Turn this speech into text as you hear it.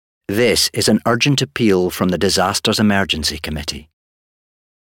This is an urgent appeal from the Disasters Emergency Committee.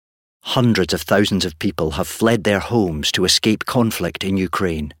 Hundreds of thousands of people have fled their homes to escape conflict in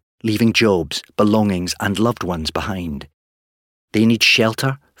Ukraine, leaving jobs, belongings and loved ones behind. They need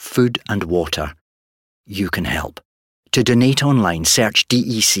shelter, food and water. You can help. To donate online, search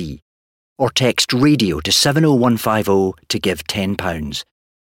DEC or text RADIO to 70150 to give £10.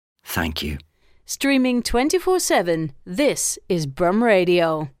 Thank you. Streaming 24/7, this is Brum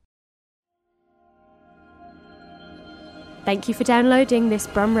Radio. Thank you for downloading this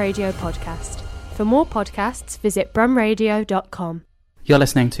Brum Radio podcast. For more podcasts, visit brumradio.com. You're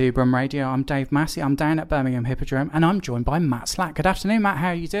listening to Brum Radio. I'm Dave Massey. I'm down at Birmingham Hippodrome and I'm joined by Matt Slack. Good afternoon, Matt. How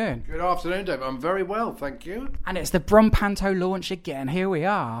are you doing? Good afternoon, Dave. I'm very well, thank you. And it's the Brum Panto launch again. Here we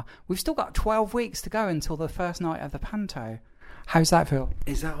are. We've still got 12 weeks to go until the first night of the Panto. How's that feel?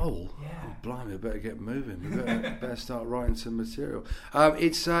 Is that all? Yeah. Oh, blimey, I better get moving. We better start writing some material.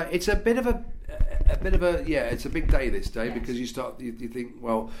 It's a bit of a it's a big day this day, yes. Because you think,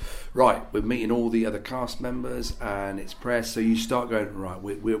 well, right, we're meeting all the other cast members and it's press, so you start going, right,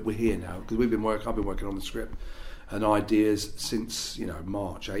 we're here now, because I've been working on the script and ideas since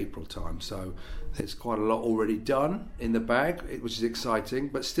March, April time, so there's quite a lot already done in the bag, which is exciting,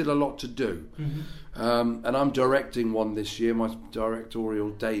 but still a lot to do. Mm-hmm. And I'm directing one this year, my directorial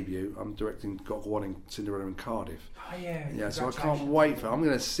debut. I'm directing Got One in Cinderella in Cardiff. Oh yeah. Yeah, so I can't wait for it. I'm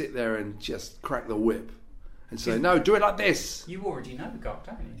going to sit there and just crack the whip and say, no, do it like this. You already know the Got,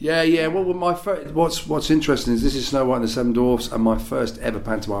 don't you? Yeah. Well, what's interesting is this is Snow White and the Seven Dwarfs, and my first ever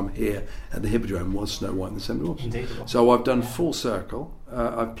pantomime here at the Hippodrome was Snow White and the Seven Dwarfs. Indeed. So I've done full circle.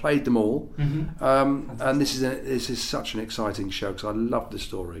 I've played them all, and this is such an exciting show because I love the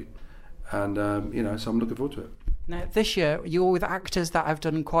story, and so I'm looking forward to it. Now, this year you're with actors that have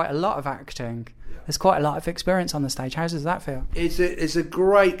done quite a lot of acting. There's quite a lot of experience on the stage. How does that feel? It's a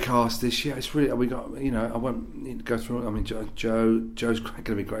great cast this year. It's really, we got, I won't need to go through it. I mean, Joe's going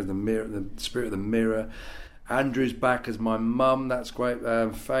to be great. The Spirit of the Mirror. Andrew's back as my mum. That's great.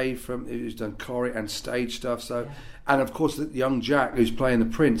 Faye who's done choreo and stage stuff. So, yeah. And of course, the young Jack who's playing the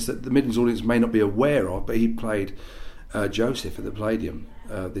Prince that the Midlands audience may not be aware of, but he played Joseph at the Palladium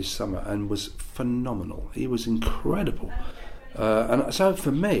this summer and was phenomenal. He was incredible. And so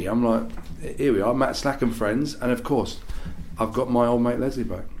for me, I'm like, here we are, Matt Slack and friends, and of course, I've got my old mate Leslie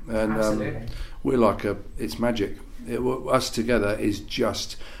back, and we're like it's magic. Us together is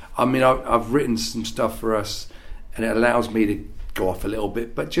just. I mean, I've written some stuff for us, and it allows me to go off a little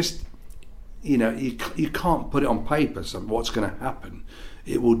bit, but just you can't put it on paper. So what's going to happen?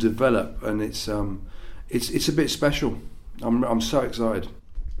 It will develop, and it's a bit special. I'm so excited.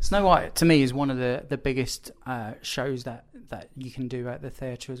 Snow White to me is one of the biggest shows that you can do at the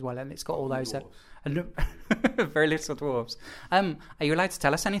theatre as well, and it's got all those very little dwarves. Are you allowed to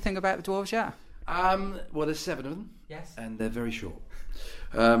tell us anything about the dwarves yet? Well, there's 7 of them. Yes, and they're very short.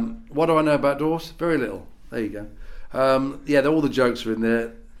 What do I know about dwarves? Very little. There you go. All the jokes are in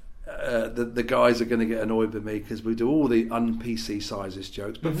there. The guys are going to get annoyed with me because we do all the un-PC sizes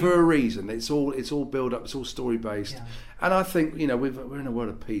jokes, but for a reason. It's all build up. It's all story based, and I think we're in a world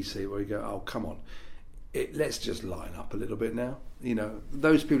of PC where we go, oh come on, let's just line up a little bit now.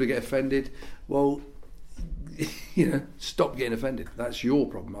 Those people who get offended, well, stop getting offended. That's your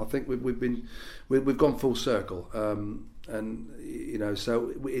problem. I think we've gone full circle, and so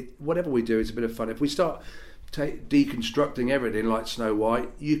whatever we do, it's a bit of fun. If we start deconstructing everything like Snow White,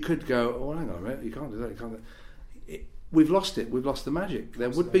 you could go, oh, hang on a minute, you can't do that, you can't do that. We've lost it, we've lost the magic. There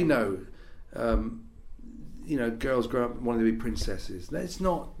would be no girls grow up wanting to be princesses. Let's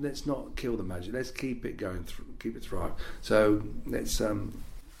not kill the magic, let's keep it going, keep it thrive. So let's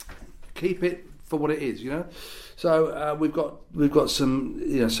keep it for what it is, So we've got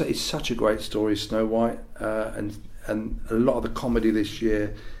some, so it's such a great story, Snow White, and a lot of the comedy this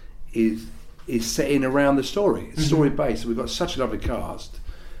year is set in around the story. It's story based. We've got such a lovely cast,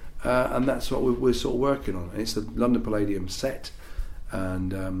 and that's what we're sort of working on. And it's the London Palladium set,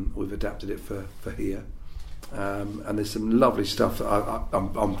 and we've adapted it for here. And there's some lovely stuff that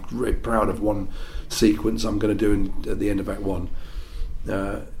I'm really proud of. One sequence I'm going to do at the end of Act 1,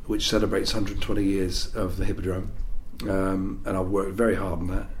 which celebrates 120 years of the Hippodrome, and I've worked very hard on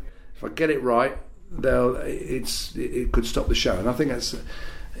that. If I get it right, it could stop the show, and I think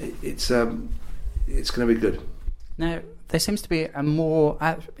it's going to be good. Now, there seems to be a more,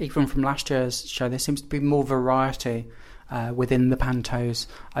 even from last year's show, there seems to be more variety within the pantos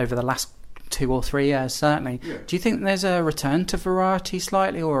over the last 2 or 3 years, certainly. Yeah. Do you think there's a return to variety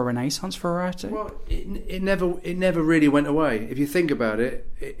slightly, or a renaissance for variety? Well, it never really went away. If you think about it,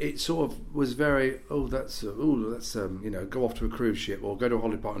 it sort of was very that's go off to a cruise ship or go to a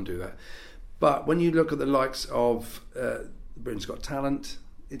holiday park and do that. But when you look at the likes of Britain's Got Talent,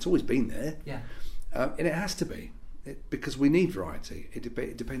 it's always been there. Yeah. And it has to be. Because we need variety. It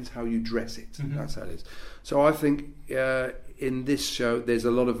depends how you dress it. Mm-hmm. That's how it is. So I think in this show there's a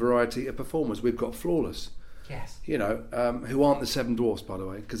lot of variety of performers. We've got Flawless, Yes. who aren't the Seven Dwarfs, by the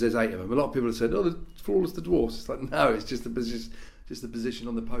way, because there's 8 of them. A lot of people have said, "Oh, Flawless the Dwarfs." It's like, no, it's just the position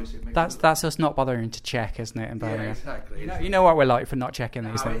on the poster. That's us not bothering to check, isn't it? In Birmingham? Yeah, exactly. You know what we're like for not checking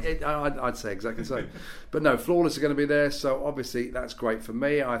these things. I'd say exactly the same. But no, Flawless are going to be there, so obviously that's great for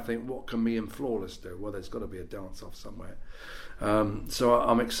me. I think, what can me and Flawless do? Well, there's got to be a dance-off somewhere. So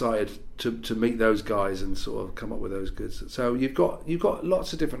I'm excited to meet those guys and sort of come up with those goods. So you've got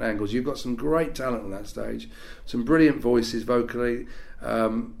lots of different angles. You've got some great talent on that stage, some brilliant voices vocally,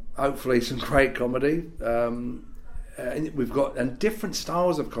 hopefully some great comedy. And we've got different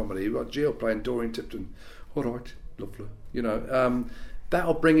styles of comedy. You've got Jill playing Doreen Tipton. All right, lovely.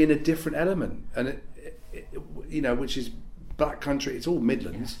 That'll bring in a different element, and it which is Black Country. It's all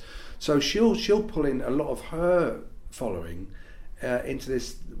Midlands, so she'll pull in a lot of her following into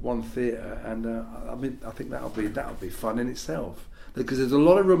this one theatre, and I think that'll be fun in itself, because there's a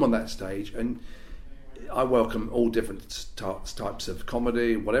lot of room on that stage, and I welcome all different types of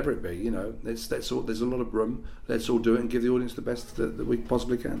comedy, whatever it be. There's a lot of room. Let's all do it and give the audience the best that we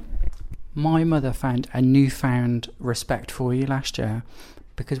possibly can. My mother found a newfound respect for you last year,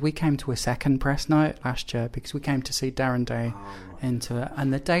 because we came to a second press night last year, because we came to see Darren Day into it.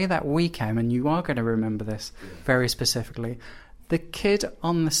 And the day that we came, and you are going to remember this very specifically, the kid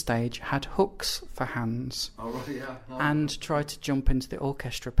on the stage had hooks for hands and tried to jump into the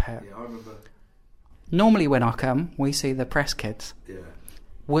orchestra pit. Yeah, I remember. Normally when I come, we see the press kids. Yeah.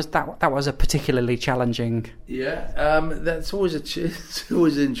 Was that was a particularly challenging? Yeah, that's always it's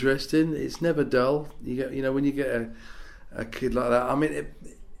always interesting. It's never dull. You get, when you get a kid like that. I mean,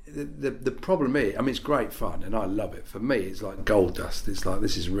 the problem is, it's great fun and I love it. For me, it's like gold dust. It's like,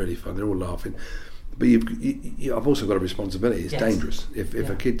 this is really fun. They're all laughing, but I've also got a responsibility. It's dangerous. If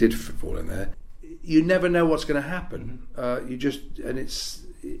a kid did fall in there, you never know what's going to happen.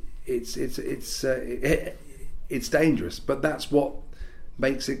 It's dangerous, but that's what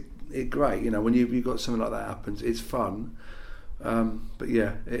makes it great. When you've got something like that happens, it's fun. But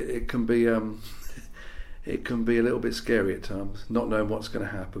yeah, it can be it can be a little bit scary at times, not knowing what's going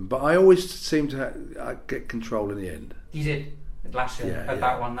to happen. But I always seem to get control in the end. You did last year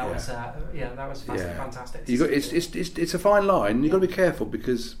that one. That was fantastic. It's a fine line. You've got to be careful,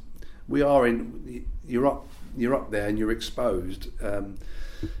 because you're up there and you're exposed.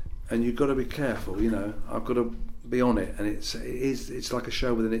 And you've got to be careful, I've got to be on it, and it's like a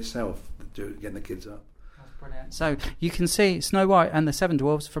show within itself, getting the kids up. That's brilliant. So you can see Snow White and the Seven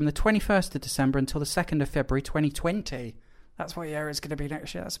Dwarfs from the 21st of December until the 2nd of February 2020. That's what year it's going to be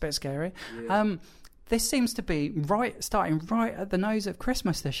next year. That's a bit scary. Yeah. This seems to be starting right at the nose of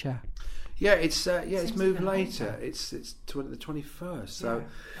Christmas this year. Yeah, it's moved later. It's the 21st. So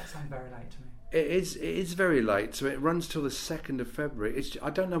that sounds very late to me. It is very late, so it runs till the 2nd of February. I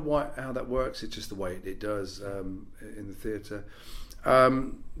don't know how that works. It's just the way it does in the theatre.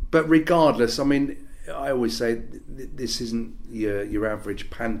 But regardless, I always say this isn't your average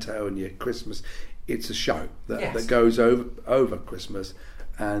panto and your Christmas. It's a show that goes over Christmas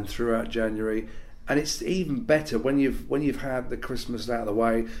and throughout January. And it's even better when you've had the Christmas out of the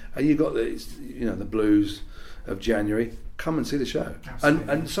way and you've got the blues of January. Come and see the show.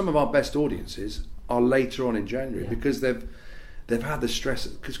 And some of our best audiences are later on in January, because they've had the stress,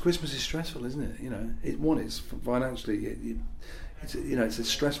 because Christmas is stressful, isn't it? It's financially, it's a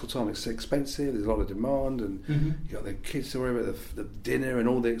stressful time. It's expensive. There's a lot of demand, and you got the kids to worry about the dinner and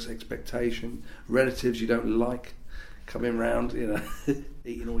all the expectation. Relatives you don't like coming round,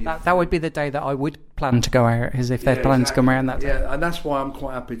 eating all your. That would be the day that I would plan to go out, is if they're planning to come around that day. Yeah, and that's why I'm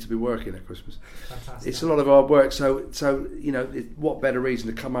quite happy to be working at Christmas. Fantastic. It's a lot of hard work, so what better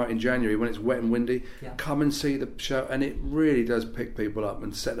reason to come out in January when it's wet and windy? Yeah. Come and see the show, and it really does pick people up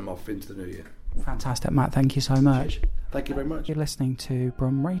and set them off into the new year. Fantastic, Matt. Thank you so much. Thank you very much. You're listening to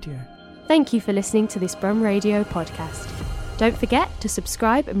Brum Radio. Thank you for listening to this Brum Radio podcast. Don't forget to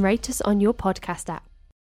subscribe and rate us on your podcast app.